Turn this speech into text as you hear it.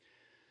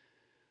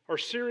Our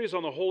series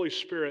on the Holy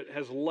Spirit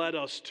has led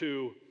us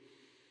to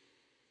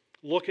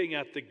looking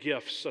at the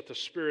gifts that the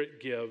Spirit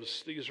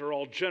gives. These are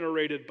all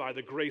generated by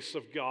the grace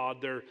of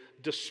God. They're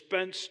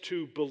dispensed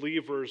to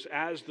believers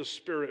as the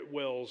Spirit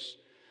wills,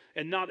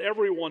 and not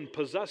everyone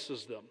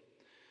possesses them.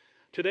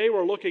 Today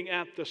we're looking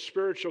at the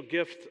spiritual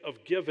gift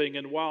of giving,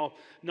 and while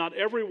not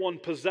everyone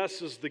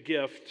possesses the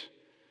gift,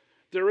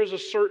 there is a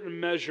certain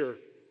measure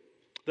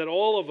that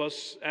all of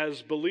us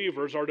as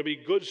believers are to be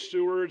good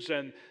stewards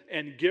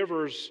and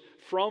givers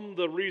from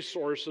the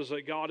resources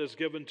that God has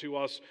given to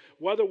us,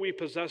 whether we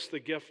possess the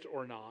gift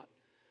or not.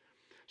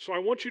 So I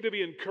want you to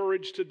be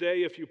encouraged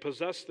today if you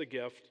possess the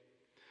gift,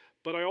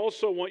 but I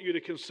also want you to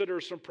consider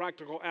some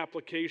practical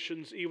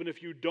applications even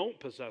if you don't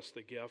possess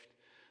the gift,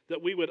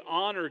 that we would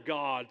honor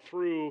God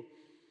through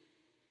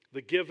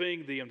the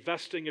giving, the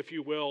investing, if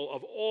you will,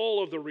 of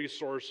all of the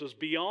resources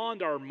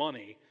beyond our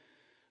money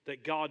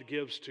that God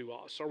gives to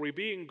us. Are we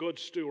being good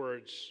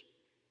stewards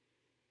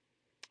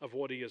of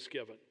what He has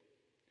given?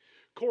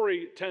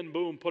 Corrie ten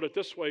Boom put it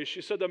this way.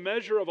 She said, the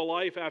measure of a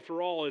life, after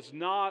all, is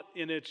not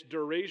in its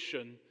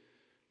duration,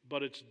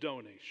 but its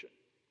donation.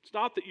 It's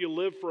not that you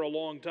live for a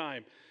long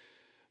time,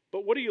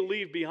 but what do you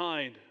leave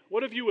behind?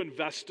 What have you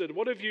invested?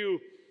 What have you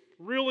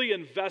really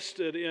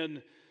invested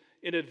in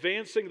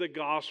advancing the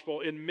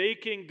gospel, in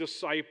making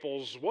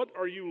disciples? What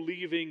are you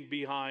leaving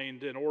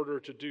behind in order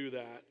to do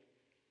that?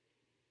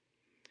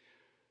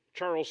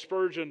 Charles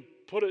Spurgeon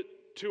put it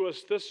to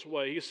us this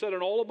way. He said,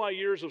 in all of my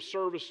years of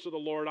service to the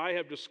Lord, I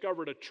have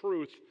discovered a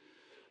truth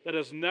that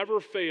has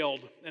never failed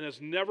and has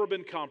never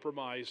been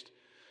compromised.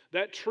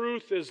 That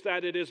truth is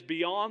that it is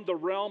beyond the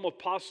realm of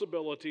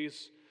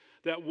possibilities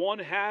that one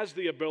has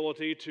the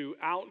ability to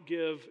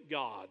outgive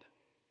God.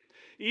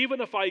 Even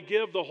if I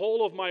give the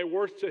whole of my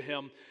worth to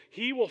Him,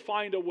 He will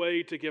find a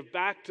way to give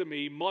back to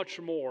me much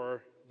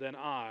more than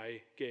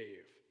I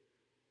gave.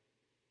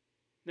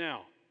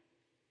 Now,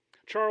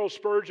 Charles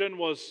Spurgeon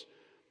was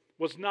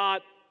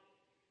not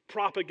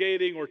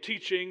propagating or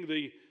teaching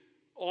the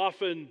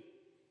often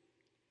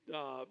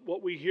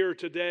what we hear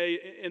today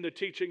in the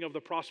teaching of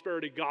the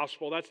prosperity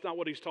gospel. That's not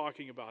what he's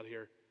talking about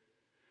here.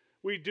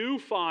 We do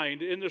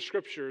find in the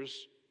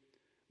Scriptures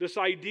this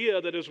idea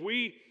that as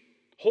we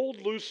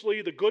hold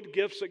loosely the good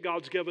gifts that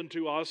God's given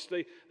to us,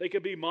 they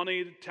could be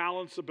money,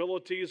 talents,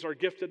 abilities, our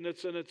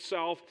giftedness in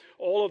itself,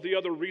 all of the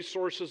other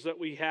resources that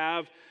we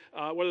have,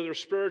 whether they're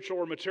spiritual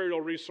or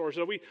material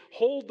resources. We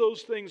hold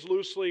those things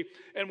loosely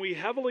and we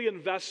heavily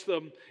invest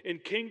them in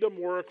kingdom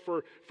work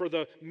for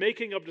the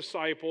making of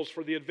disciples,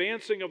 for the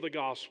advancing of the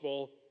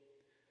gospel.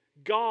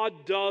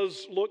 God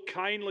does look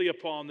kindly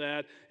upon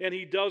that, and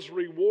He does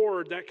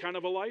reward that kind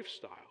of a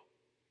lifestyle.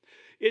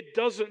 It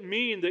doesn't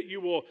mean that you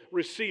will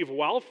receive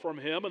wealth from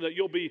Him and that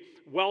you'll be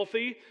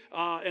wealthy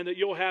and that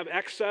you'll have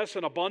excess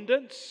and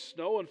abundance.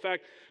 No, in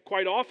fact,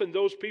 quite often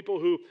those people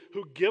who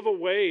give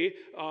away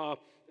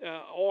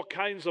all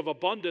kinds of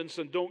abundance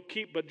and don't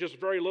keep but just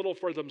very little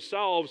for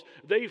themselves,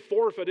 they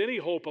forfeit any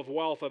hope of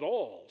wealth at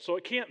all. So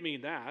it can't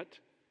mean that.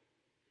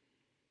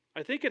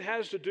 I think it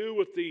has to do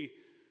with the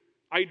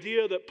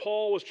idea that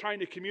Paul was trying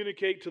to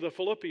communicate to the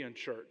Philippian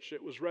church.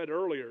 It was read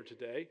earlier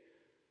today.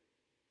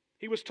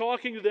 He was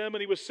talking to them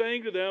and he was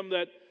saying to them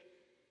that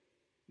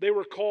they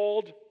were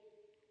called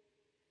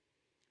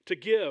to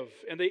give,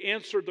 and they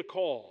answered the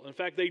call. In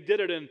fact, they did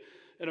it in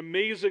an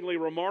amazingly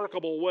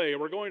remarkable way.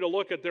 We're going to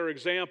look at their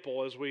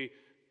example as we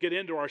get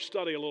into our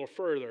study a little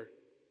further.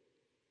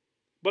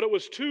 But it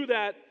was to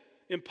that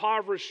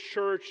impoverished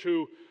church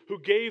who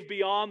gave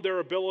beyond their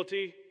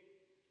ability,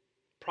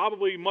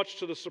 probably much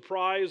to the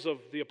surprise of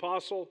the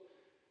apostle,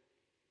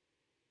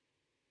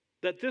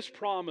 that this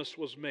promise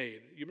was made.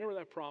 You remember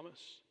that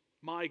promise?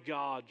 My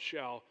God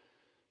shall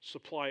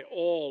supply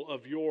all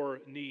of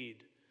your need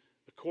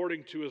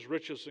according to His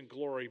riches and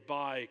glory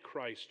by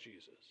Christ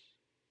Jesus.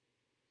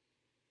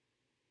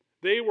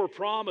 They were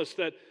promised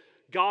that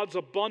God's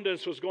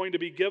abundance was going to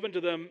be given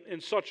to them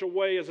in such a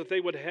way as that they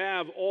would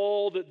have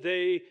all that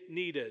they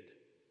needed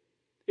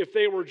if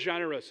they were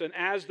generous. And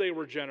as they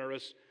were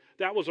generous,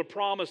 that was a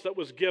promise that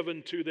was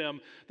given to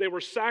them. They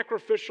were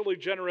sacrificially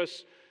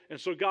generous, and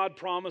so God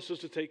promises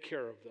to take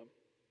care of them.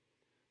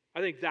 I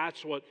think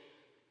that's what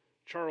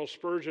Charles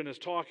Spurgeon is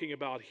talking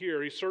about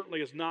here. He certainly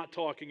is not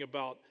talking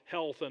about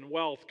health and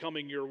wealth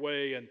coming your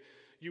way and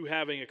you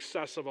having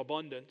excessive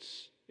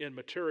abundance in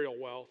material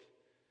wealth.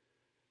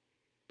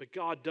 But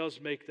God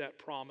does make that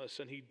promise,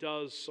 and He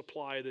does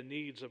supply the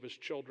needs of His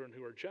children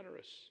who are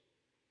generous.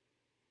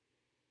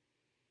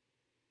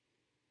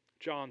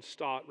 John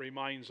Stott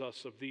reminds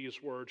us of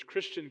these words.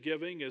 Christian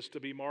giving is to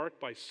be marked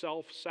by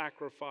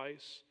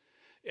self-sacrifice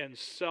and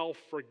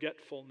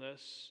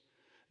self-forgetfulness,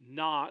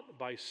 not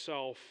by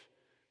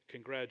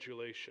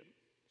self-congratulation.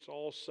 It's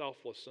all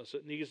selflessness.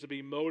 It needs to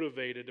be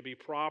motivated to be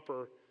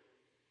proper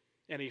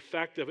and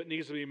effective. It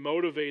needs to be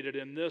motivated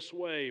in this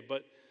way,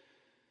 but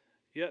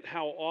yet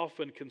how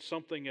often can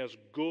something as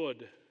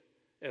good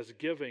as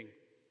giving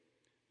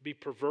be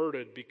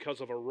perverted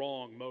because of a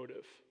wrong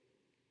motive?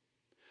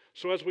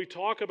 So as we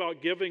talk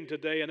about giving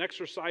today and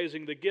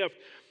exercising the gift,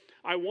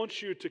 I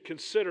want you to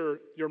consider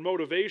your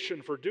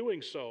motivation for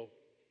doing so.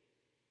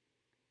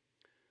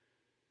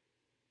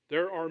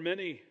 There are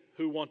many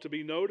who want to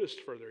be noticed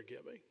for their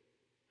giving.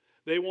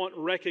 They want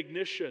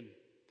recognition.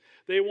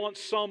 They want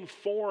some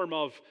form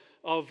of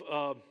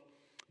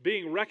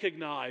being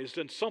recognized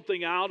and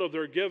something out of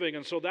their giving.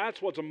 And so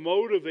that's what's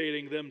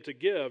motivating them to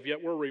give.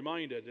 Yet we're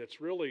reminded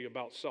it's really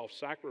about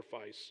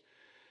self-sacrifice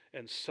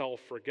and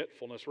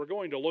self-forgetfulness. We're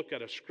going to look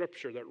at a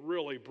scripture that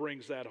really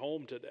brings that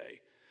home today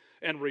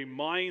and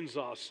reminds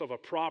us of a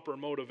proper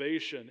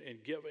motivation in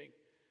giving.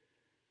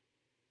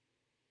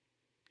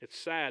 It's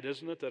sad,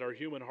 isn't it, that our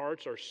human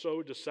hearts are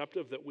so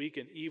deceptive that we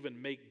can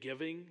even make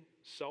giving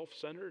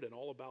self-centered and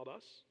all about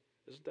us?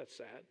 Isn't that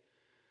sad?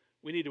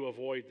 We need to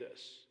avoid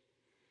this.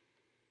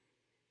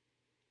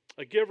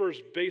 A giver's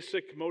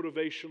basic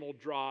motivational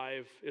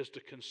drive is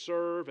to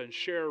conserve and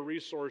share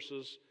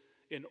resources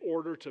in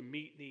order to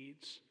meet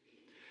needs.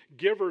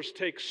 Givers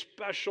take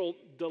special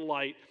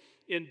delight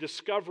in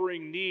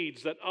discovering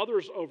needs that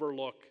others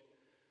overlook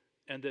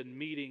and then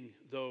meeting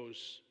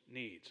those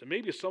needs. And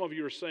maybe some of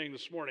you are saying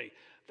this morning,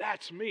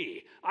 that's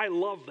me. I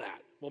love that.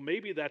 Well,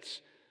 maybe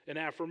that's an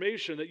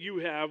affirmation that you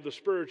have the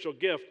spiritual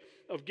gift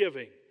of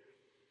giving.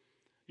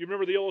 You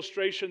remember the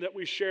illustration that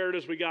we shared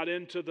as we got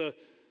into the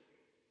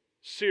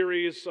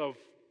series of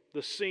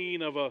the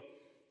scene of a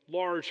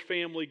large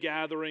family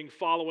gathering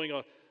following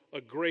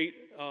a great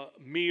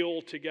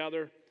meal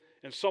together,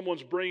 and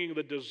someone's bringing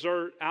the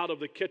dessert out of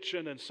the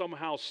kitchen and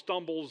somehow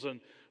stumbles and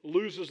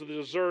loses the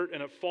dessert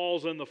and it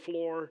falls in the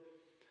floor.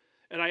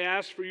 And I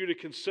ask for you to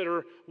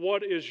consider,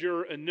 what is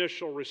your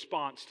initial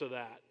response to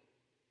that,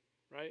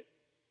 right?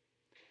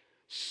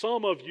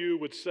 Some of you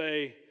would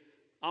say,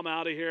 I'm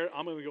out of here.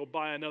 I'm going to go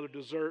buy another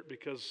dessert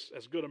because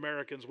as good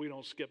Americans, we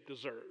don't skip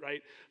dessert,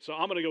 right? So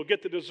I'm going to go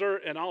get the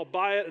dessert and I'll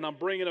buy it and I'm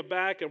bringing it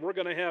back and we're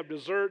going to have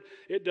dessert.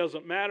 It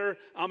doesn't matter.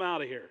 I'm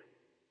out of here.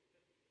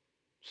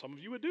 Some of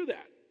you would do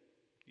that.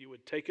 You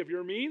would take of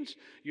your means,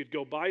 you'd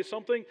go buy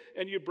something,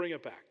 and you'd bring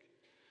it back.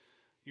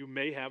 You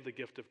may have the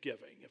gift of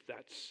giving if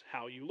that's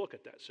how you look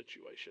at that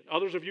situation.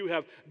 Others of you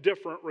have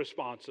different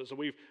responses, and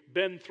we've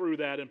been through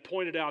that and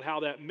pointed out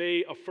how that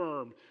may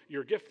affirm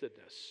your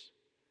giftedness.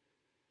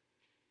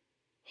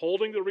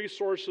 Holding the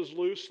resources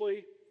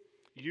loosely,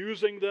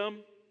 using them,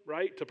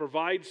 right, to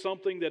provide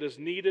something that is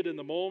needed in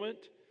the moment,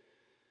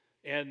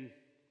 and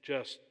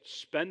just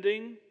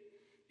spending,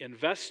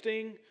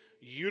 investing,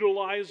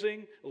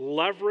 utilizing,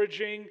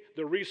 leveraging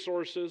the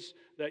resources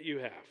that you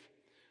have.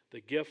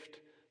 The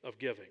gift of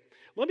giving.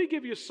 Let me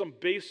give you some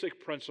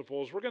basic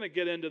principles. We're going to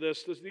get into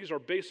this. These are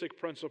basic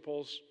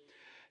principles.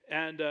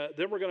 And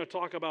then we're going to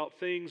talk about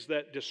things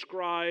that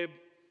describe,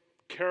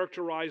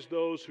 characterize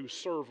those who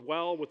serve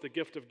well with the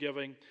gift of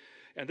giving.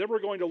 And then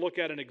we're going to look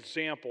at an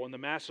example in the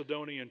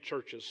Macedonian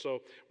churches.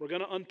 So we're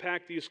going to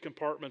unpack these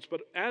compartments. But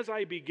as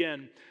I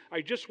begin,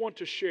 I just want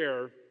to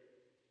share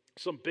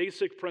some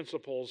basic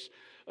principles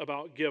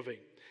about giving.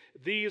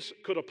 These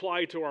could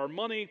apply to our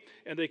money,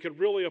 and they could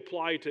really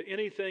apply to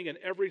anything and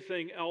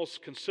everything else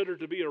considered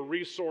to be a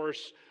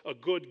resource, a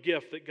good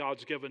gift that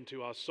God's given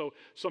to us. So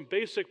some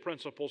basic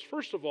principles.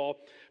 First of all,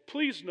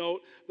 please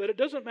note that it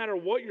doesn't matter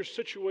what your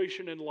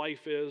situation in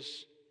life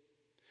is,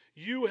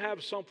 you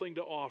have something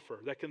to offer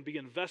that can be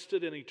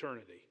invested in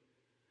eternity.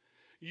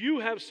 You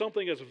have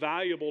something that's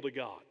valuable to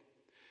God.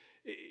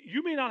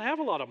 You may not have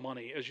a lot of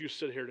money as you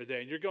sit here today,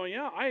 and you're going,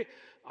 yeah,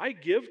 I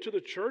give to the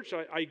church.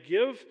 I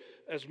give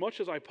as much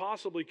as I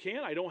possibly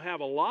can. I don't have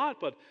a lot,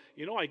 but,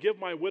 I give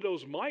my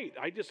widow's mite.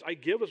 I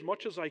give as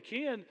much as I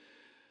can.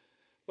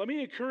 Let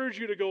me encourage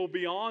you to go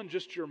beyond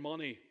just your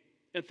money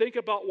and think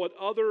about what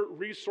other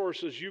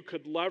resources you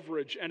could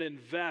leverage and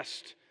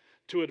invest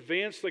to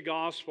advance the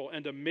gospel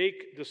and to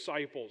make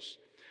disciples.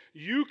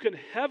 You can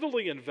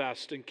heavily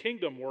invest in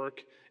kingdom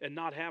work and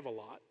not have a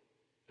lot,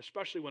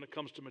 especially when it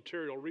comes to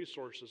material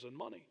resources and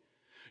money.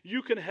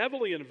 You can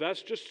heavily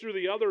invest just through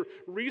the other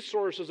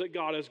resources that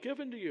God has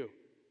given to you.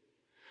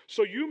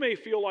 So you may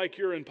feel like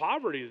you're in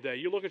poverty today.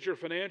 You look at your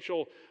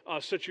financial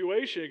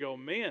situation and go,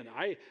 man,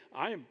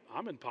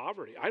 I'm in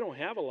poverty. I don't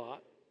have a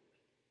lot.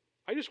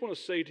 I just want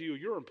to say to you,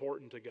 you're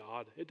important to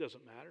God. It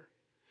doesn't matter.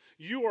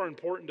 You are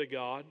important to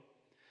God.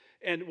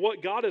 And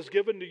what God has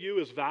given to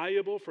you is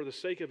valuable for the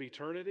sake of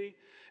eternity.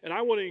 And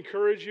I want to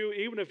encourage you,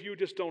 even if you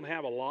just don't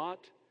have a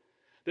lot,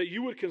 that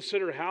you would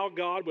consider how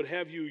God would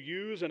have you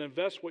use and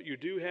invest what you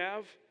do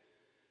have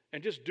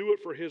and just do it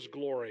for His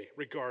glory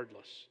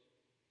regardless.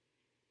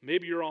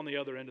 Maybe you're on the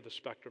other end of the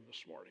spectrum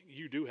this morning.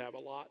 You do have a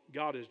lot.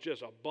 God has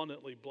just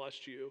abundantly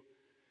blessed you.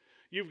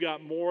 You've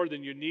got more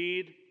than you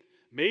need,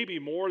 maybe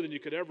more than you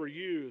could ever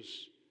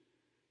use.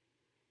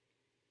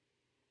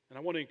 And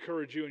I want to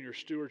encourage you in your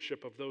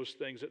stewardship of those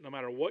things, that no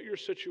matter what your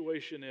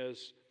situation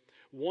is,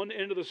 one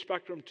end of the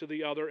spectrum to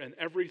the other and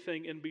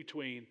everything in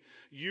between,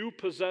 you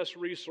possess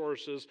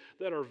resources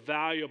that are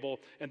valuable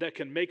and that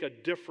can make a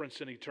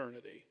difference in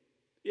eternity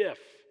if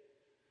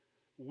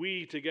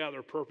we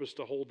together purpose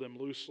to hold them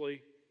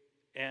loosely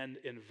and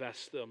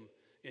invest them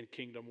in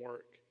kingdom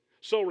work.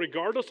 So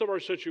regardless of our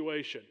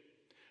situation,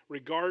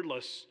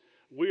 regardless,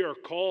 We are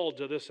called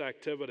to this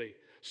activity.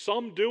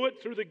 Some do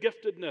it through the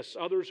giftedness.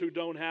 Others who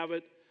don't have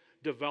it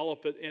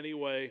develop it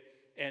anyway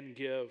and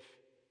give.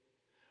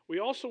 We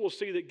also will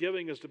see that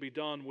giving is to be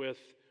done with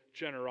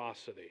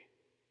generosity.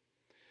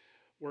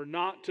 We're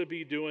not to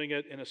be doing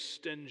it in a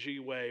stingy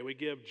way. We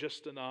give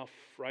just enough,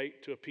 right,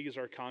 to appease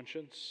our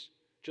conscience.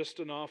 Just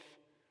enough.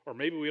 Or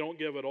maybe we don't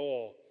give at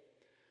all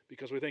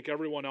because we think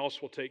everyone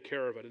else will take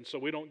care of it, and so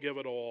we don't give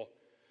at all.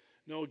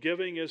 No,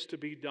 giving is to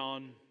be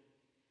done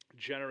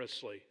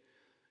generously.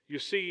 You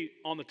see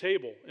on the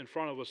table in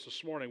front of us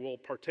this morning, we'll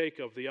partake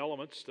of the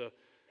elements, the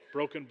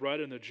broken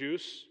bread and the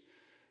juice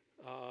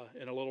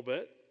in a little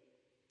bit.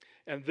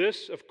 And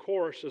this, of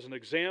course, is an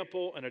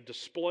example and a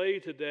display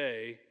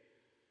today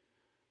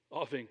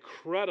of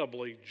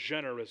incredibly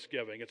generous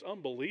giving. It's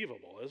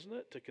unbelievable, isn't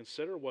it, to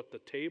consider what the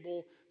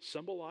table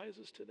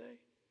symbolizes today?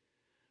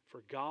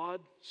 For God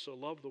so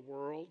loved the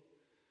world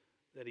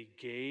that he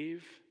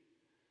gave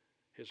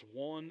his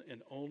one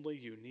and only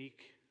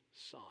unique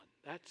Son.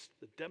 That's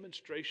the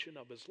demonstration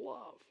of his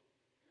love.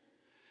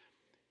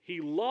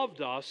 He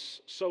loved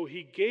us, so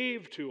he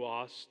gave to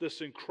us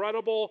this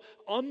incredible,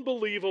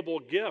 unbelievable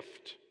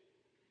gift.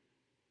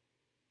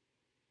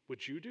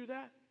 Would you do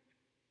that?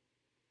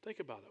 Think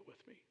about it with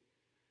me.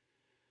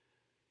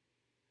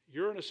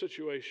 You're in a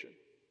situation.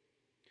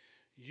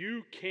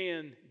 You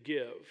can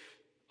give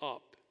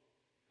up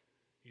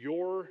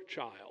your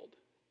child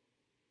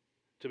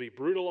to be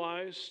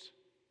brutalized,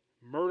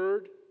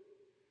 murdered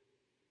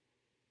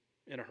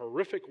in a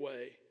horrific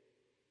way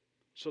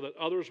so that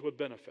others would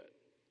benefit.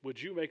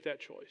 Would you make that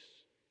choice?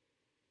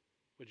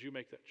 Would you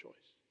make that choice?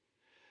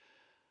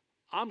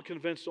 I'm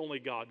convinced only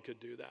God could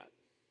do that.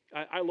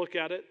 I look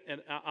at it,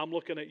 and I'm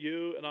looking at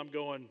you, and I'm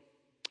going,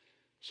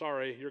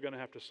 sorry, you're going to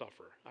have to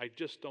suffer. I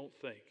just don't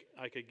think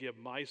I could give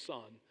my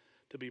son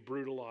to be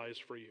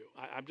brutalized for you.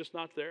 I'm just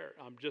not there.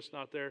 I'm just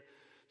not there.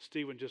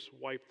 Stephen just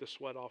wiped the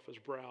sweat off his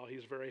brow.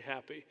 He's very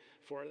happy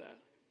for that.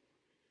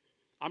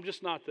 I'm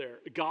just not there.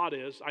 God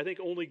is. I think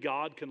only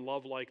God can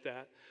love like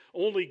that.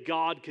 Only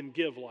God can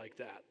give like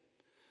that.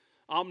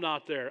 I'm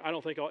not there. I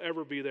don't think I'll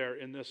ever be there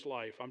in this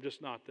life. I'm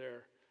just not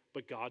there.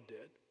 But God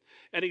did.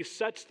 And he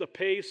sets the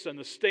pace and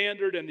the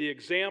standard and the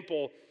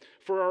example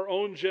for our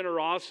own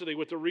generosity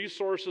with the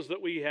resources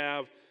that we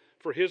have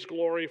for his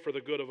glory, for the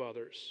good of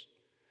others.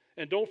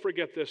 And don't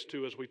forget this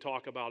too as we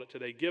talk about it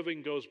today.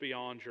 Giving goes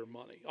beyond your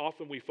money.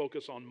 Often we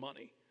focus on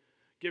money.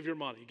 Give your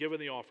money. Give in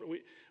the offering.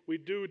 We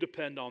do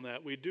depend on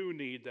that. We do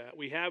need that.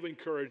 We have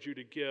encouraged you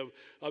to give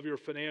of your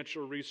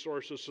financial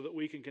resources so that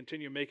we can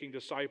continue making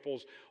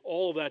disciples.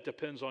 All of that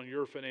depends on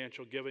your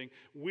financial giving.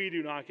 We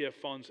do not get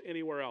funds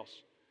anywhere else.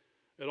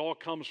 It all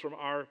comes from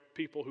our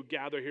people who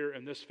gather here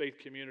in this faith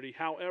community.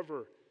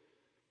 However,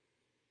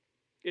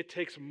 it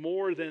takes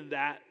more than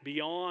that,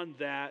 beyond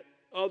that,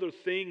 other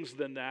things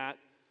than that,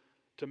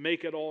 to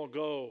make it all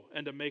go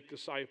and to make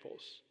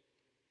disciples.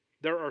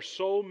 There are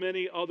so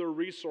many other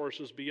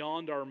resources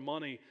beyond our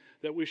money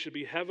that we should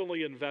be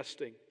heavily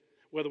investing,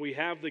 whether we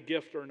have the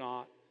gift or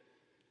not,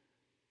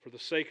 for the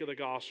sake of the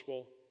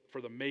gospel,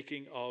 for the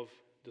making of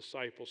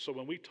disciples. So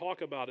when we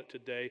talk about it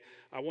today,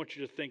 I want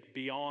you to think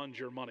beyond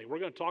your money. We're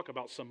going to talk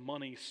about some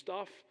money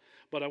stuff,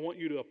 but I want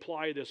you to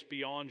apply this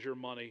beyond your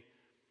money.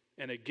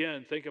 And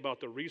again, think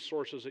about the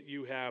resources that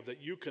you have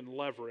that you can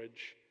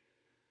leverage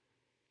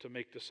to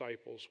make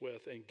disciples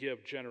with and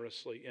give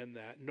generously in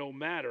that, no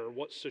matter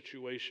what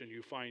situation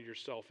you find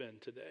yourself in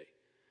today.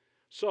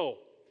 So,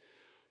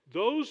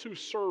 those who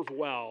serve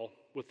well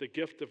with the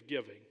gift of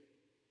giving,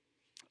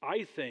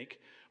 I think,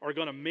 are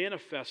going to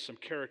manifest some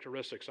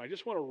characteristics. I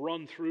just want to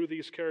run through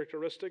these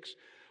characteristics.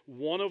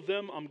 One of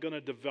them I'm going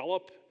to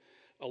develop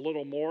a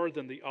little more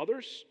than the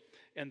others,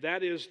 and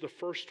that is the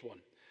first one.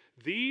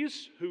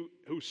 These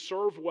who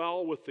serve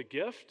well with the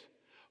gift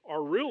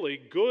are really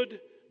good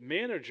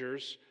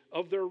managers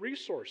of their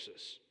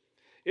resources.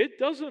 It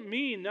doesn't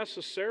mean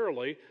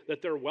necessarily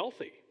that they're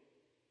wealthy,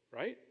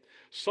 right?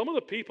 Some of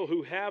the people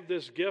who have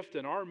this gift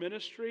in our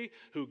ministry,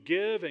 who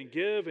give and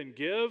give and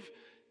give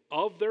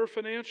of their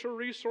financial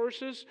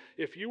resources,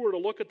 if you were to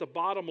look at the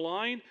bottom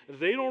line,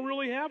 they don't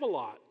really have a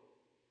lot.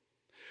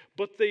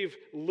 But they've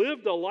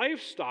lived a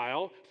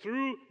lifestyle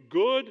through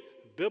good,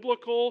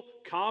 biblical,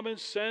 common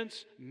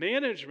sense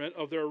management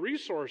of their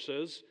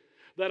resources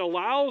that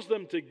allows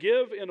them to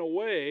give in a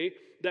way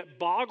that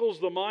boggles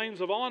the minds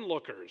of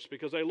onlookers,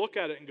 because they look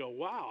at it and go,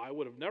 wow, I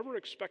would have never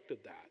expected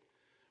that.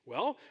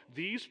 Well,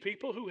 these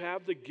people who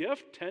have the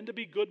gift tend to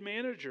be good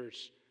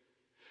managers.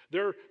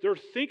 They're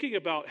thinking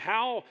about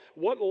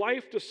what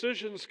life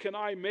decisions can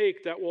I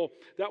make that will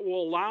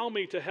allow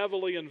me to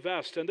heavily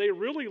invest, and they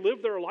really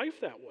live their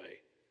life that way.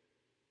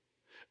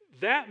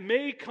 That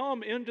may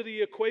come into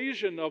the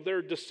equation of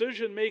their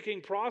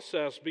decision-making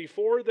process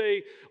before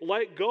they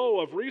let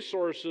go of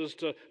resources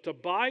to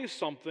buy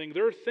something.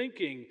 They're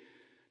thinking,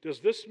 does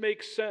this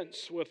make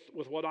sense with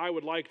what I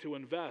would like to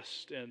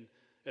invest in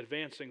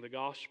advancing the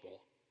gospel?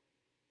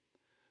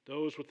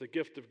 Those with the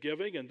gift of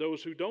giving and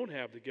those who don't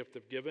have the gift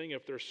of giving,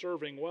 if they're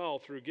serving well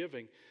through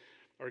giving,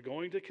 are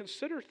going to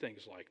consider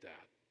things like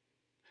that.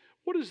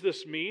 What does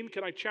this mean?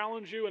 Can I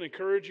challenge you and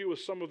encourage you with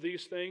some of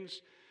these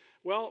things?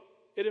 Well,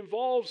 it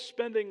involves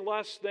spending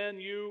less than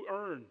you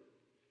earn.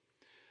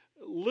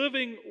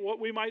 Living what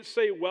we might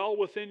say well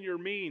within your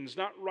means,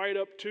 not right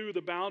up to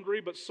the boundary,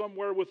 but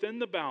somewhere within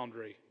the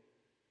boundary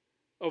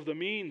of the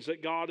means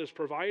that God is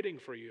providing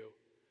for you.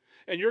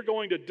 And you're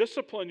going to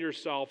discipline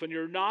yourself, and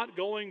you're not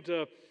going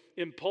to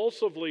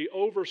impulsively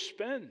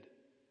overspend.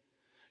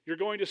 You're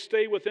going to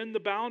stay within the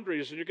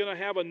boundaries, and you're going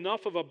to have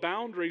enough of a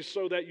boundary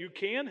so that you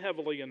can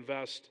heavily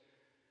invest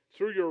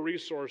through your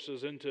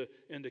resources into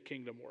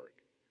kingdom work.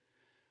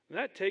 And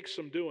that takes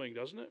some doing,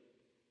 doesn't it?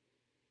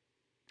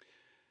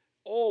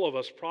 All of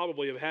us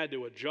probably have had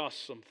to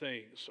adjust some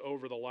things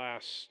over the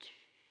last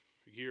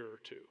year or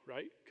two,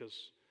 right? Because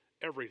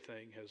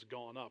everything has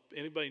gone up.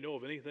 Anybody know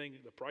of anything,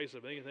 the price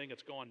of anything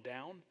that's gone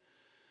down?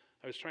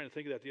 I was trying to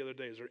think of that the other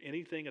day. Is there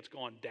anything that's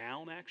gone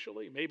down,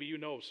 actually? Maybe you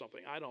know of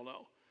something. I don't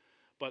know.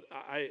 But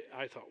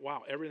I thought,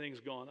 wow, everything's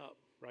gone up,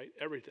 right?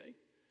 Everything.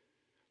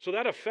 So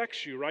that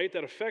affects you, right?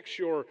 That affects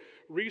your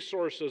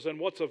resources and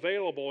what's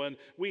available. And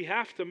we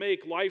have to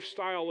make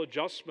lifestyle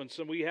adjustments,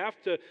 and we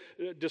have to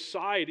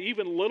decide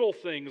even little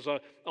things. A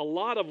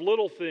lot of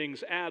little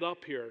things add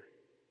up here.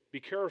 Be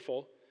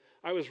careful.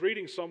 I was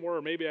reading somewhere,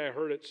 or maybe I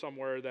heard it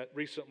somewhere that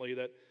recently,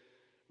 that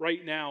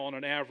right now on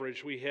an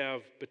average we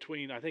have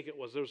between, I think it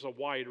was, there's a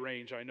wide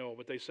range I know,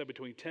 but they said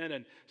between $10,000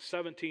 and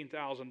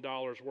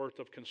 $17,000 worth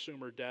of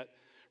consumer debt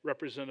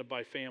represented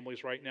by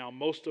families right now,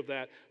 most of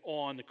that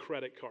on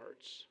credit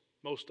cards,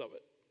 most of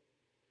it.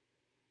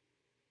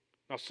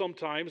 Now,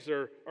 sometimes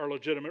there are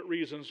legitimate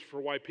reasons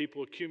for why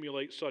people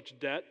accumulate such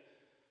debt.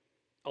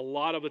 A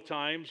lot of the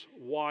times,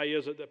 why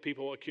is it that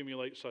people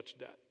accumulate such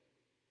debt?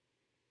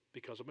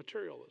 Because of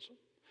materialism.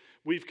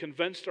 We've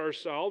convinced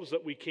ourselves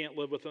that we can't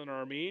live within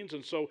our means,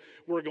 and so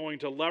we're going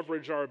to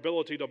leverage our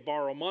ability to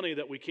borrow money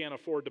that we can't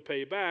afford to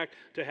pay back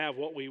to have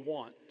what we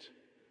want.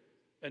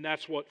 And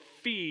that's what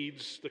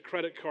feeds the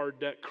credit card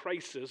debt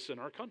crisis in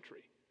our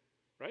country,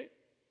 right?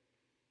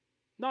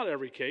 Not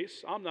every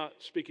case. I'm not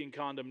speaking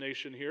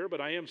condemnation here,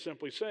 but I am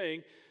simply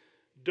saying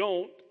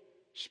don't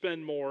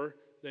spend more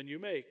than you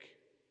make.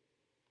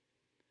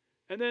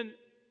 And then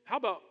how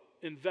about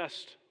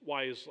invest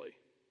wisely?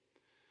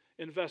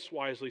 Invest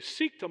wisely.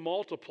 Seek to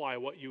multiply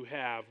what you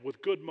have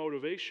with good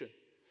motivation.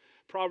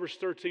 Proverbs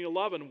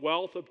 13:11,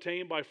 wealth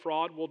obtained by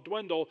fraud will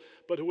dwindle,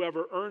 but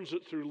whoever earns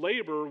it through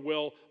labor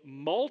will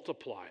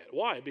multiply it.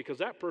 Why? Because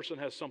that person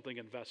has something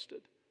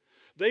invested.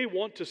 They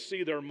want to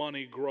see their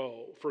money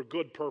grow for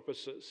good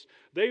purposes.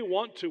 They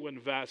want to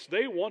invest.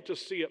 They want to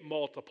see it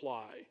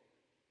multiply.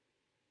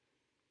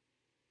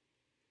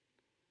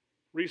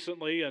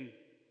 Recently, and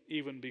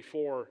even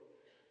before,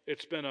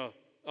 it's been a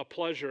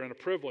pleasure and a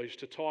privilege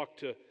to talk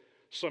to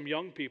some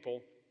young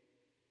people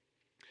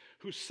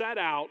who set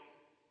out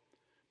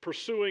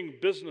pursuing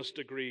business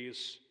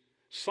degrees,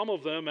 some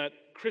of them at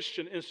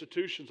Christian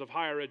institutions of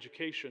higher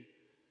education,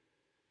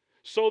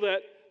 so that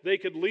they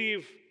could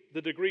leave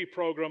the degree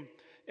program,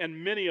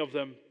 and many of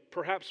them,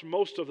 perhaps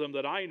most of them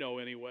that I know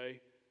anyway,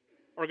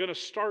 are going to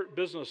start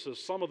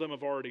businesses. Some of them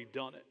have already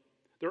done it.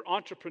 They're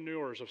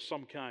entrepreneurs of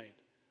some kind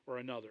or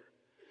another.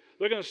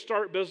 They're going to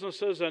start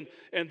businesses, and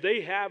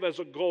they have as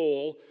a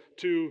goal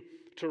to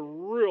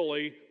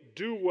really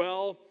do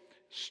well,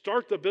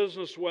 start the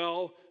business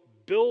well,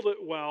 build it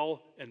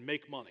well, and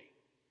make money.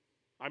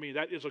 I mean,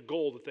 that is a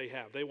goal that they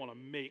have. They want to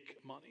make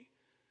money.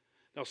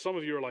 Now, some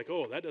of you are like,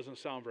 oh, that doesn't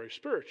sound very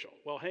spiritual.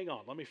 Well, hang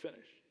on, let me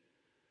finish.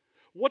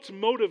 What's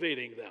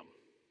motivating them?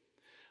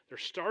 They're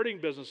starting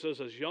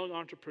businesses as young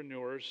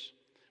entrepreneurs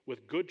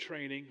with good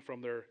training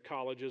from their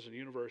colleges and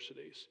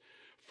universities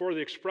for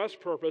the express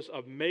purpose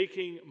of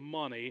making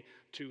money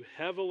to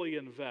heavily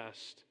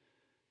invest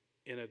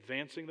in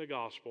advancing the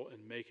gospel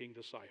and making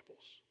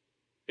disciples.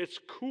 It's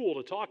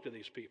cool to talk to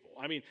these people.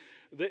 I mean,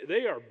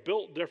 they are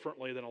built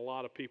differently than a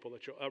lot of people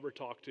that you'll ever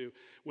talk to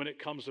when it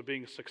comes to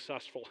being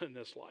successful in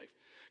this life.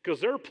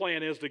 Because their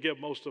plan is to give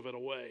most of it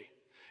away.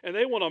 And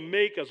they want to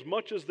make as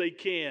much as they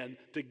can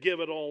to give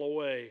it all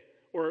away,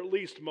 or at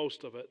least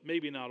most of it,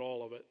 maybe not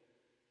all of it,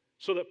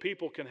 so that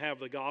people can have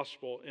the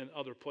gospel in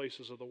other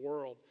places of the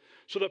world,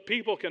 so that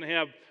people can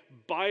have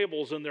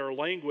Bibles in their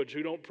language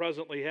who don't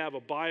presently have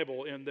a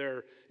Bible in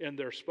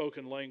their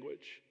spoken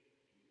language.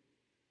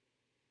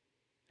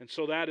 And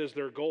so that is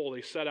their goal.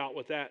 They set out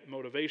with that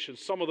motivation.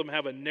 Some of them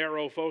have a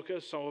narrow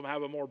focus. Some of them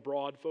have a more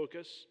broad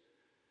focus.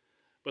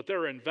 But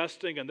they're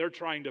investing and they're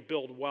trying to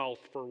build wealth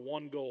for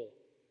one goal,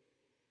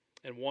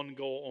 and one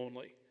goal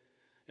only,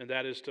 and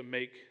that is to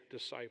make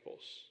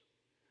disciples.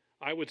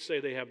 I would say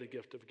they have the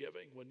gift of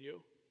giving, wouldn't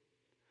you?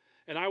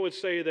 And I would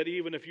say that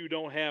even if you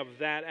don't have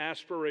that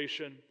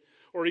aspiration,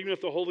 or even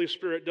if the Holy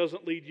Spirit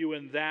doesn't lead you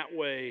in that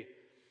way,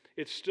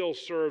 it still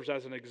serves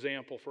as an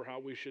example for how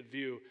we should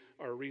view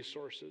our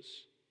resources.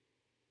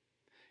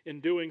 In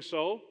doing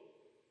so,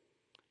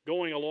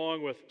 going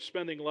along with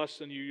spending less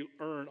than you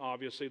earn,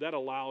 obviously, that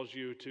allows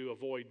you to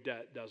avoid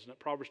debt, doesn't it?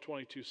 Proverbs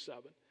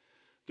 22:7.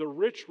 The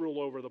rich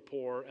rule over the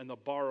poor, and the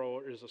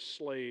borrower is a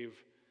slave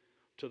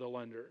to the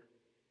lender.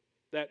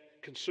 That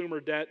consumer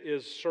debt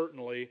is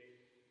certainly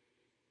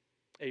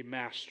a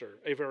master,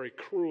 a very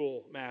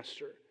cruel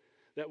master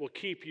that will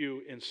keep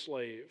you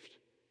enslaved.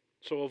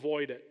 So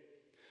avoid it.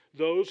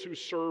 Those who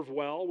serve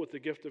well with the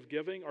gift of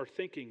giving are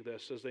thinking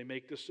this as they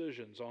make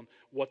decisions on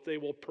what they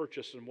will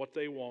purchase and what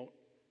they won't,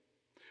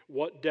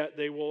 what debt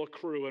they will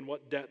accrue and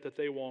what debt that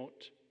they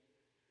won't.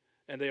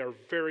 And they are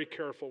very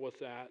careful with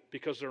that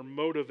because they're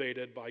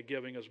motivated by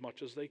giving as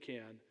much as they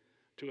can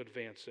to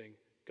advancing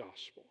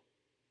gospel.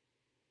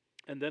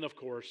 And then, of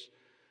course,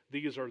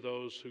 these are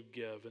those who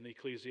give. In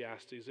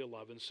Ecclesiastes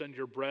 11, send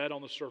your bread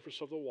on the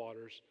surface of the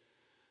waters,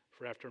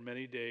 for after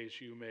many days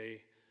you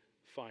may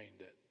find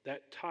it.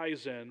 That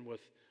ties in with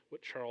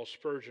what Charles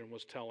Spurgeon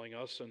was telling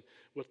us and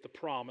with the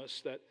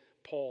promise that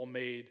Paul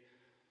made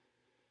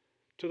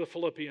to the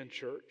Philippian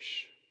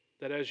church,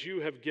 that as you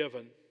have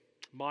given,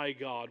 my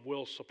God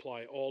will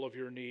supply all of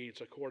your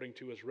needs according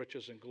to his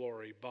riches and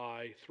glory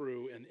by,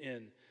 through, and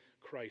in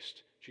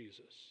Christ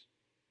Jesus.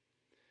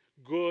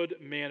 Good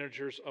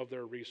managers of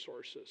their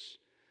resources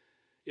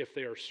if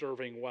they are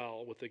serving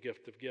well with the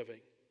gift of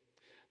giving.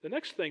 The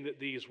next thing that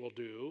these will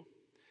do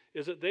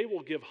is that they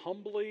will give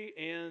humbly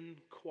and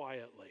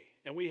quietly.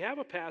 And we have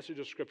a passage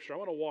of Scripture. I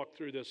want to walk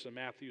through this in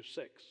Matthew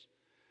 6.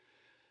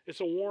 It's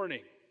a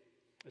warning.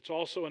 It's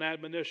also an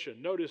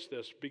admonition. Notice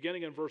this,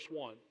 beginning in verse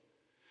 1.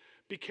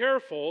 Be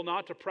careful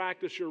not to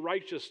practice your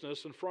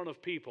righteousness in front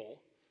of people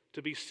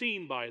to be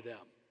seen by them.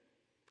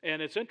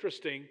 And it's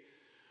interesting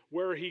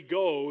where he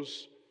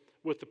goes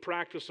with the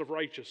practice of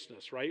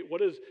righteousness, right?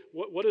 What is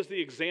the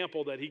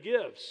example that he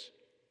gives?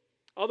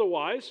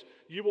 Otherwise,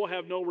 you will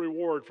have no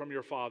reward from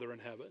your Father in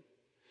heaven.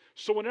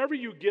 So whenever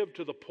you give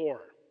to the poor,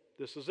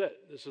 this is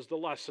it. This is the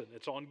lesson.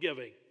 It's on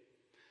giving.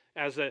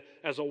 As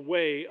a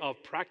way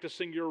of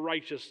practicing your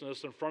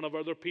righteousness in front of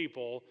other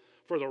people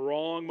for the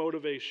wrong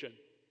motivation.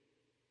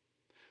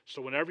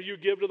 So whenever you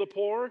give to the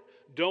poor,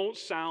 don't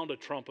sound a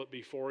trumpet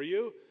before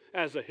you,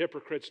 as the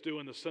hypocrites do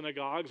in the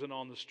synagogues and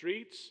on the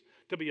streets,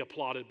 to be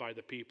applauded by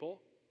the people.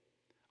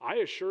 I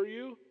assure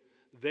you,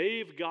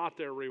 they've got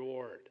their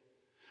reward.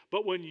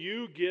 But when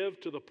you give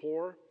to the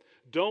poor,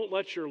 don't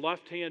let your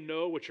left hand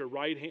know what your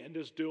right hand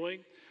is doing,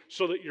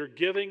 so that your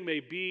giving may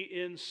be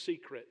in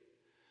secret.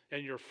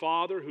 And your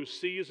Father who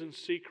sees in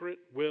secret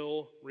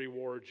will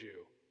reward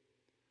you.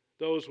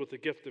 Those with the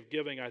gift of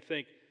giving, I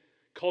think,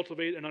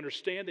 cultivate an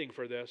understanding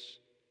for this.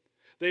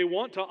 They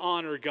want to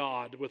honor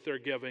God with their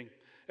giving,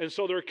 and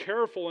so they're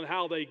careful in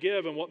how they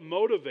give and what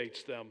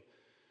motivates them.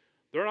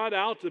 They're not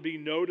out to be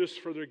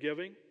noticed for their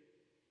giving.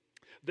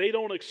 They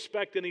don't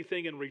expect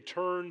anything in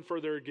return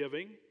for their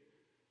giving.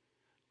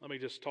 Let me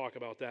just talk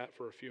about that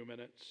for a few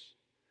minutes.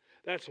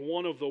 That's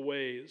one of the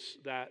ways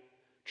that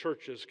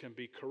churches can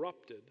be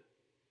corrupted.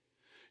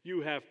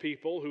 You have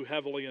people who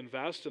heavily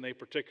invest in a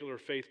particular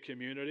faith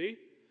community,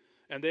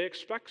 and they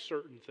expect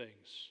certain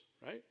things,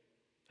 right?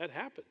 That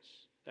happens.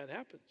 That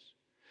happens.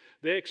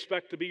 They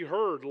expect to be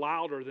heard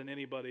louder than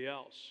anybody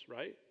else,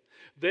 right?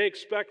 They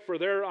expect for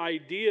their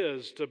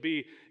ideas to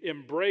be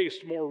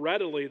embraced more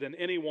readily than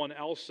anyone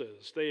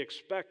else's. They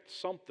expect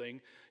something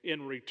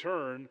in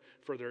return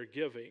for their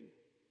giving.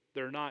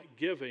 They're not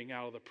giving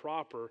out of the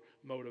proper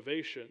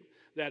motivation.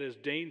 That is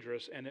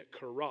dangerous, and it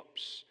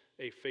corrupts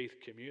a faith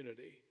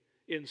community.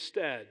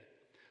 Instead,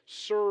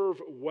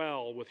 serve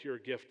well with your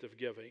gift of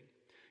giving.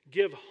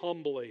 Give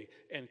humbly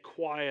and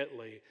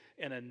quietly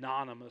and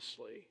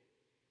anonymously.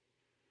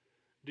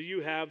 Do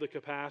you have the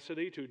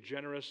capacity to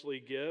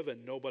generously give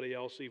and nobody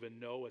else even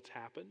know it's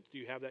happened? Do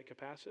you have that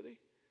capacity?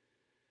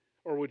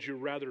 Or would you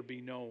rather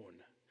be known?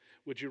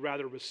 Would you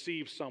rather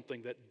receive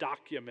something that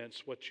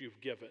documents what you've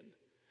given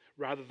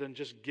rather than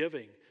just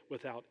giving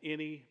without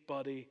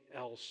anybody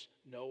else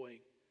knowing?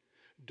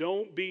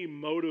 Don't be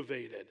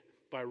motivated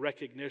by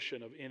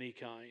recognition of any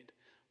kind.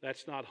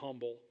 That's not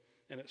humble,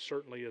 and it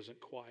certainly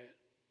isn't quiet.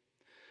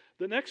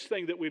 The next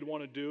thing that we'd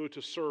want to do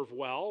to serve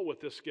well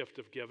with this gift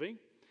of giving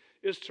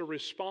is to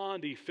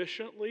respond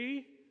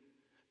efficiently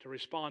to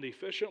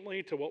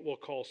what we'll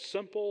call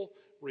simple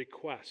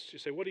requests. You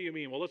say, what do you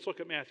mean? Well, let's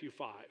look at Matthew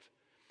 5.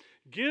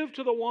 Give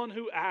to the one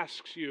who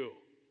asks you,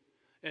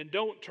 and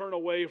don't turn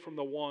away from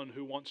the one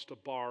who wants to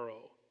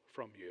borrow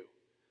from you.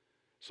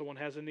 Someone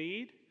has a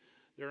need,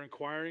 they're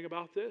inquiring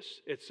about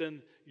this, it's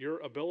in your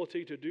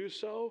ability to do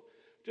so.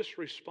 Just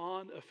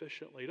respond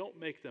efficiently. Don't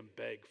make them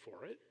beg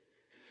for it.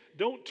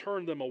 Don't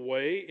turn them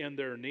away in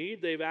their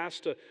need. They've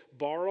asked to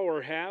borrow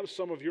or have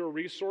some of your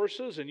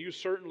resources, and you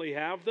certainly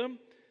have them.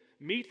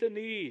 Meet the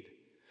need.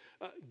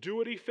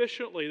 Do it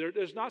efficiently.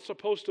 There's not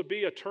supposed to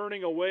be a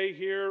turning away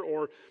here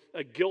or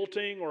a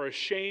guilting or a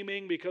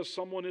shaming because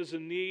someone is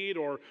in need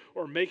or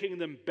making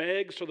them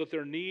beg so that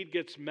their need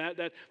gets met.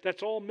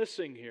 That's all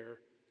missing here.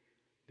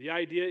 The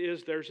idea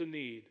is there's a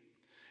need,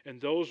 and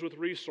those with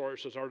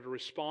resources are to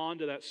respond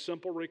to that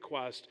simple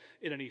request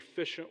in an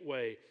efficient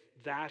way.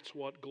 That's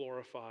what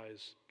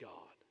glorifies God.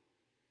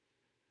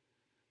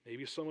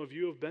 Maybe some of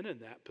you have been in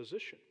that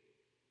position.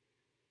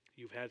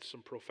 You've had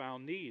some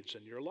profound needs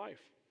in your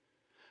life.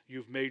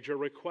 You've made your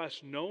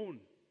request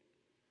known,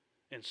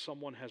 and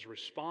someone has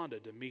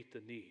responded to meet the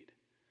need.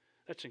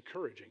 That's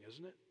encouraging,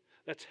 isn't it?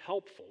 That's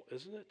helpful,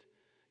 isn't it?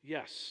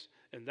 Yes,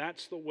 and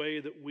that's the way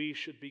that we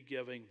should be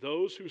giving.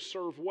 Those who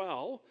serve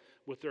well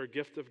with their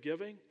gift of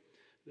giving,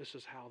 this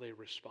is how they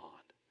respond.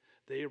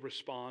 They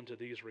respond to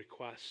these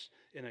requests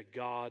in a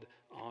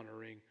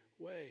God-honoring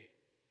way.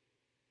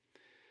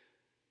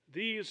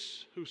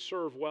 These who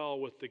serve well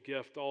with the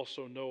gift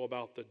also know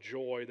about the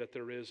joy that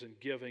there is in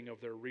giving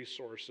of their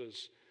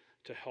resources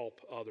to help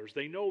others.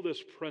 They know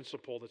this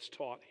principle that's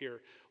taught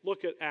here.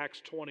 Look at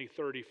Acts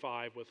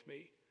 20:35 with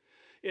me.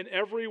 In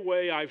every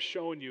way I've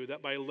shown you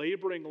that by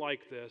laboring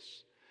like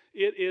this,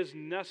 it is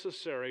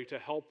necessary to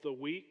help the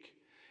weak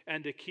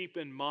and to keep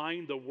in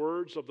mind the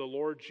words of the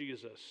Lord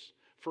Jesus.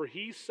 For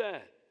he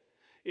said,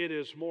 it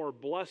is more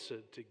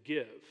blessed to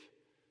give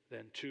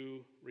than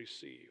to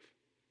receive.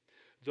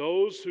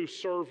 Those who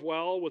serve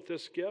well with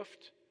this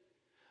gift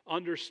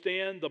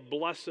understand the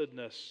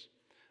blessedness,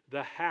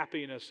 the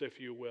happiness, if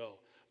you will,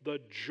 the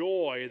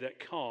joy that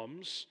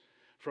comes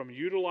from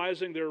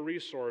utilizing their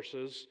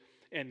resources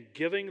and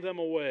giving them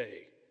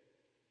away.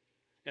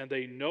 And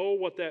they know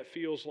what that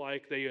feels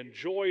like. They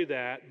enjoy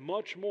that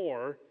much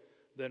more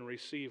than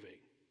receiving.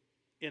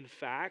 In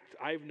fact,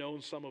 I've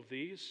known some of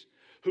these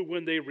who,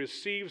 when they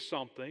receive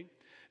something,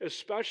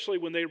 especially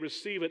when they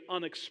receive it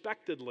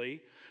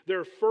unexpectedly,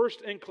 their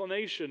first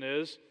inclination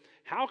is,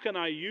 how can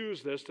I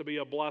use this to be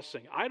a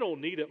blessing? I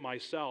don't need it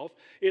myself.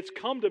 It's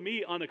come to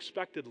me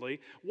unexpectedly.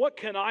 What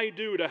can I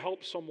do to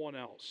help someone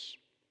else?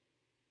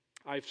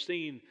 I've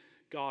seen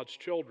God's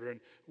children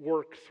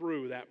work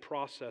through that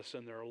process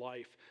in their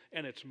life,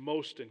 and it's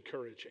most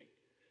encouraging.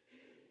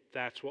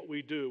 That's what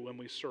we do when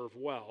we serve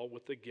well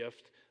with the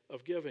gift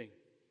of giving.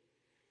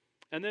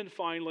 And then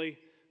finally,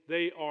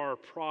 they are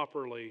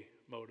properly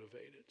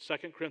motivated.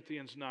 2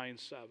 Corinthians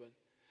 9:7.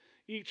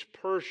 Each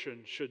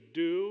person should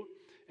do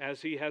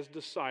as he has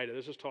decided.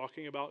 This is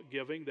talking about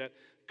giving, that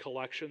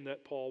collection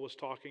that Paul was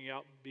talking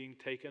about being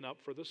taken up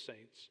for the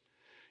saints.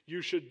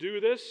 You should do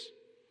this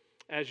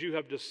as you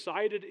have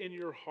decided in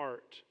your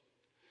heart,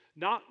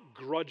 not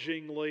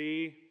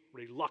grudgingly,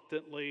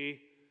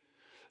 reluctantly,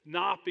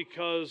 not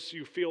because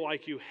you feel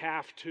like you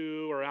have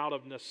to or out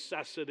of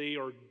necessity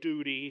or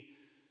duty,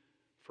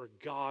 for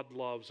God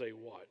loves a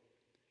what?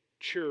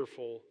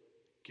 Cheerful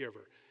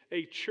giver.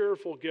 A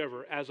cheerful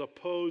giver, as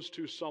opposed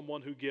to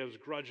someone who gives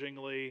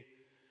grudgingly,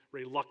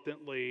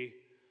 reluctantly,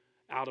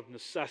 out of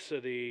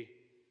necessity,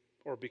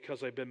 or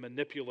because they've been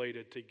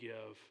manipulated to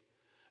give.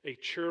 A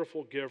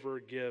cheerful giver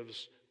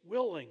gives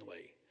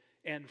willingly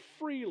and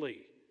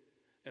freely,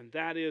 and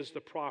that is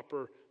the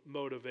proper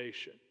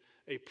motivation.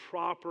 A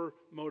proper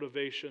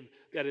motivation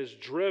that is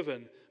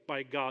driven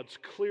by God's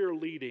clear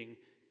leading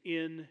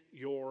in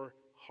your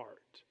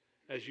heart,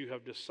 as you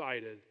have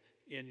decided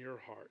in your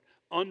heart,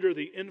 under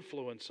the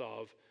influence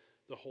of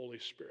the Holy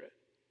Spirit.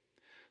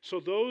 So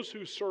those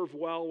who serve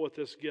well with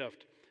this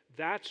gift,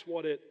 that's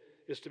what it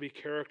is to be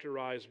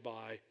characterized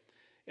by.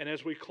 And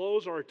as we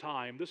close our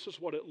time, this is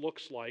what it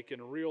looks like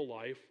in real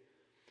life,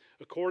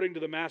 according to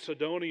the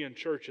Macedonian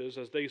churches,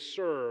 as they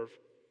serve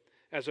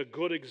as a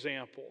good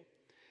example.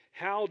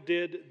 How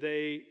did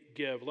they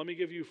give? Let me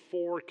give you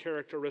 4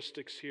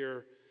 characteristics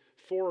here,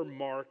 4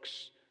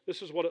 marks.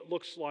 This is what it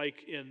looks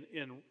like in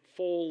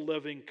full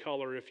living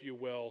color, if you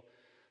will,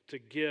 to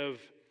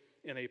give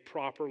in a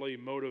properly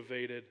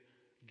motivated,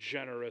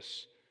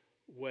 generous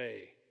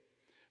way.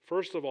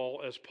 First of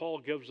all, as Paul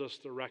gives us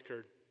the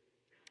record,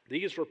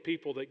 these were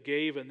people that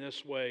gave in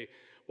this way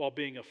while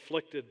being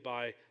afflicted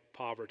by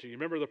poverty. You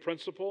remember the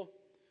principle?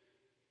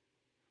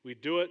 We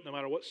do it no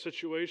matter what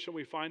situation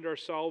we find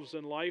ourselves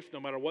in life, no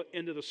matter what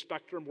end of the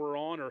spectrum we're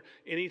on or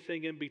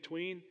anything in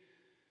between.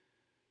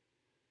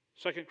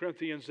 2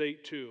 Corinthians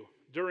 8:2,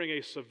 during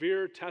a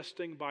severe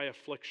testing by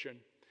affliction,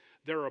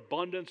 their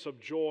abundance of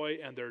joy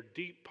and their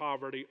deep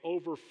poverty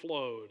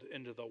overflowed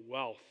into the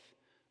wealth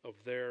of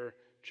their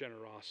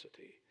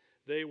generosity.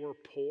 They were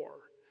poor.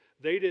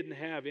 They didn't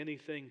have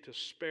anything to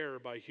spare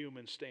by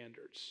human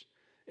standards,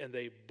 and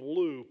they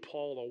blew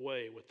Paul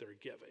away with their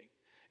giving.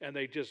 And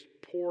they just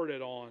poured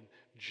it on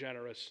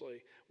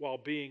generously while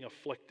being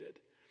afflicted.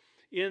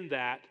 In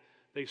that,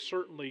 they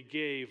certainly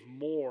gave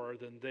more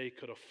than they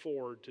could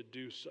afford to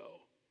do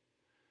so.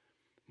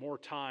 More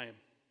time,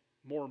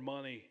 more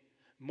money,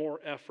 more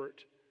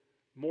effort,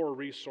 more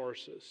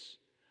resources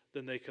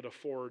than they could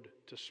afford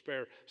to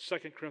spare.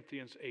 2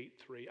 Corinthians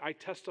 8:3. I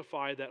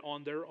testify that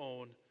on their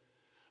own,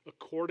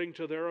 according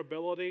to their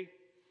ability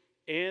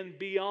and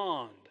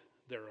beyond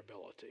their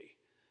ability,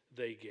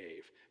 they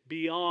gave.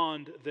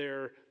 Beyond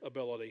their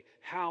ability.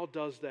 How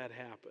does that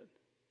happen?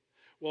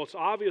 Well, it's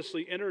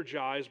obviously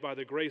energized by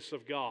the grace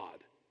of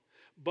God,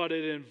 but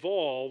it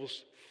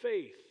involves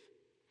faith.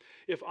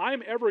 If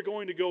I'm ever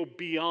going to go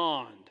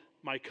beyond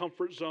my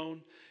comfort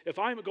zone, if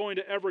I'm going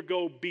to ever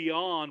go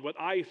beyond what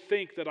I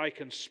think that I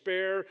can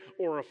spare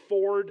or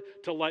afford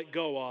to let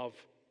go of,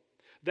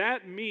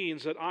 that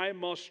means that I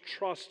must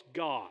trust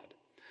God.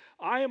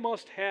 I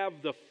must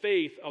have the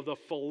faith of the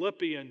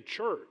Philippian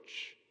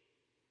church.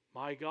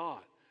 My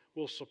God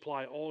will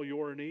supply all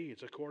your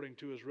needs according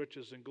to his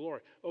riches and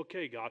glory.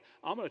 Okay, God,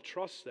 I'm going to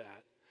trust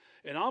that.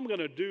 And I'm going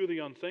to do the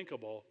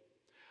unthinkable.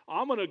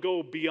 I'm going to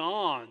go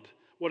beyond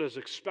what is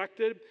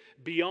expected,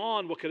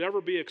 beyond what could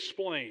ever be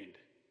explained.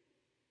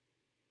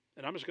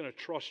 And I'm just going to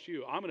trust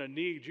you. I'm going to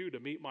need you to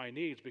meet my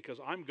needs because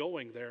I'm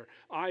going there.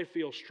 I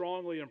feel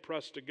strongly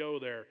impressed to go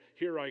there.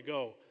 Here I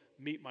go.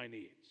 Meet my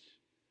needs.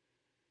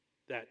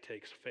 That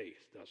takes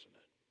faith, doesn't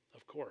it?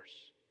 Of course.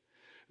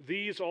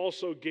 These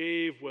also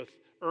gave with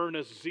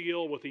earnest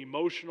zeal, with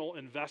emotional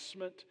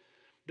investment.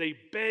 They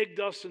begged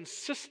us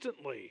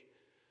insistently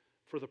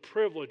for the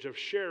privilege of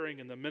sharing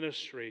in the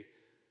ministry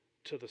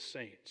to the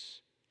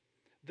saints.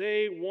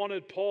 They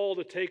wanted Paul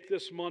to take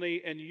this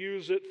money and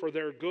use it for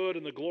their good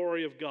and the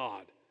glory of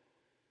God.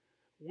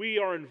 We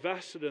are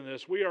invested in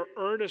this. We are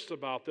earnest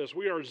about this.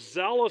 We are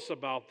zealous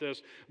about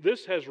this.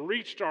 This has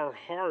reached our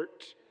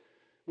heart.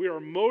 We are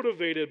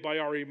motivated by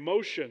our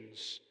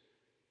emotions.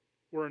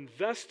 We're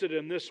invested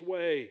in this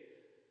way.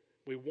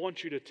 We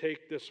want you to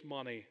take this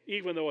money,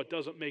 even though it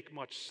doesn't make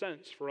much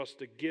sense for us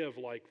to give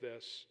like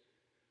this.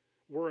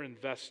 We're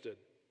invested.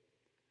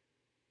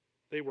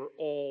 They were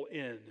all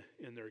in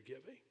their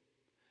giving.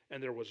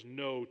 And there was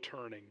no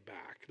turning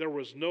back. There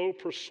was no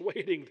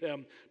persuading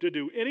them to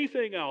do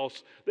anything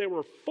else. They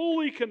were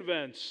fully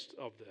convinced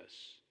of this.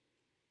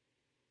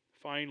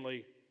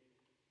 Finally,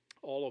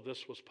 all of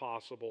this was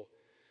possible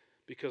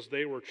because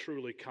they were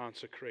truly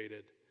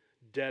consecrated,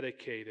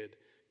 dedicated,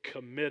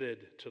 committed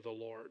to the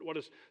Lord. What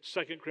does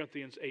 2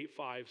 Corinthians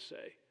 8:5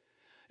 say?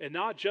 And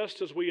not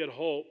just as we had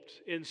hoped.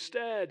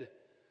 Instead,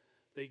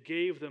 they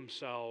gave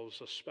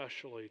themselves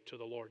especially to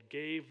the Lord.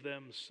 Gave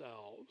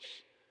themselves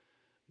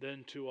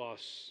then to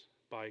us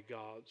by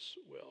God's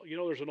will. You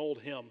know, there's an old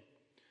hymn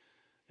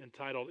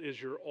entitled,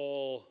 Is Your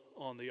All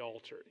on the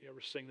Altar? You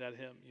ever sing that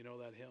hymn? You know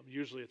that hymn?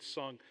 Usually it's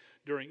sung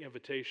during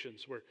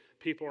invitations where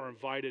people are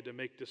invited to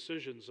make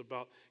decisions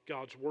about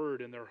God's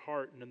word in their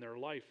heart and in their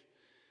life.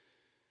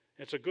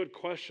 It's a good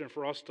question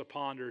for us to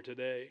ponder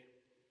today.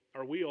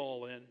 Are we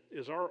all in?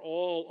 Is our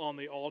all on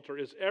the altar?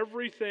 Is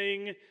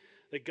everything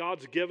that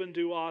God's given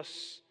to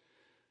us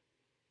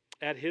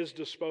at His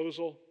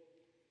disposal?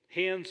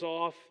 Hands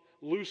off,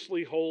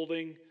 loosely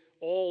holding,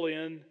 all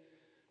in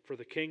for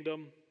the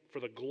kingdom, for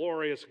the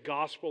glorious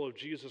gospel of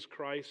Jesus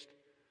Christ,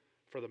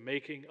 for the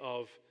making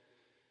of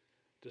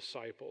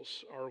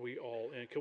disciples. Are we all in?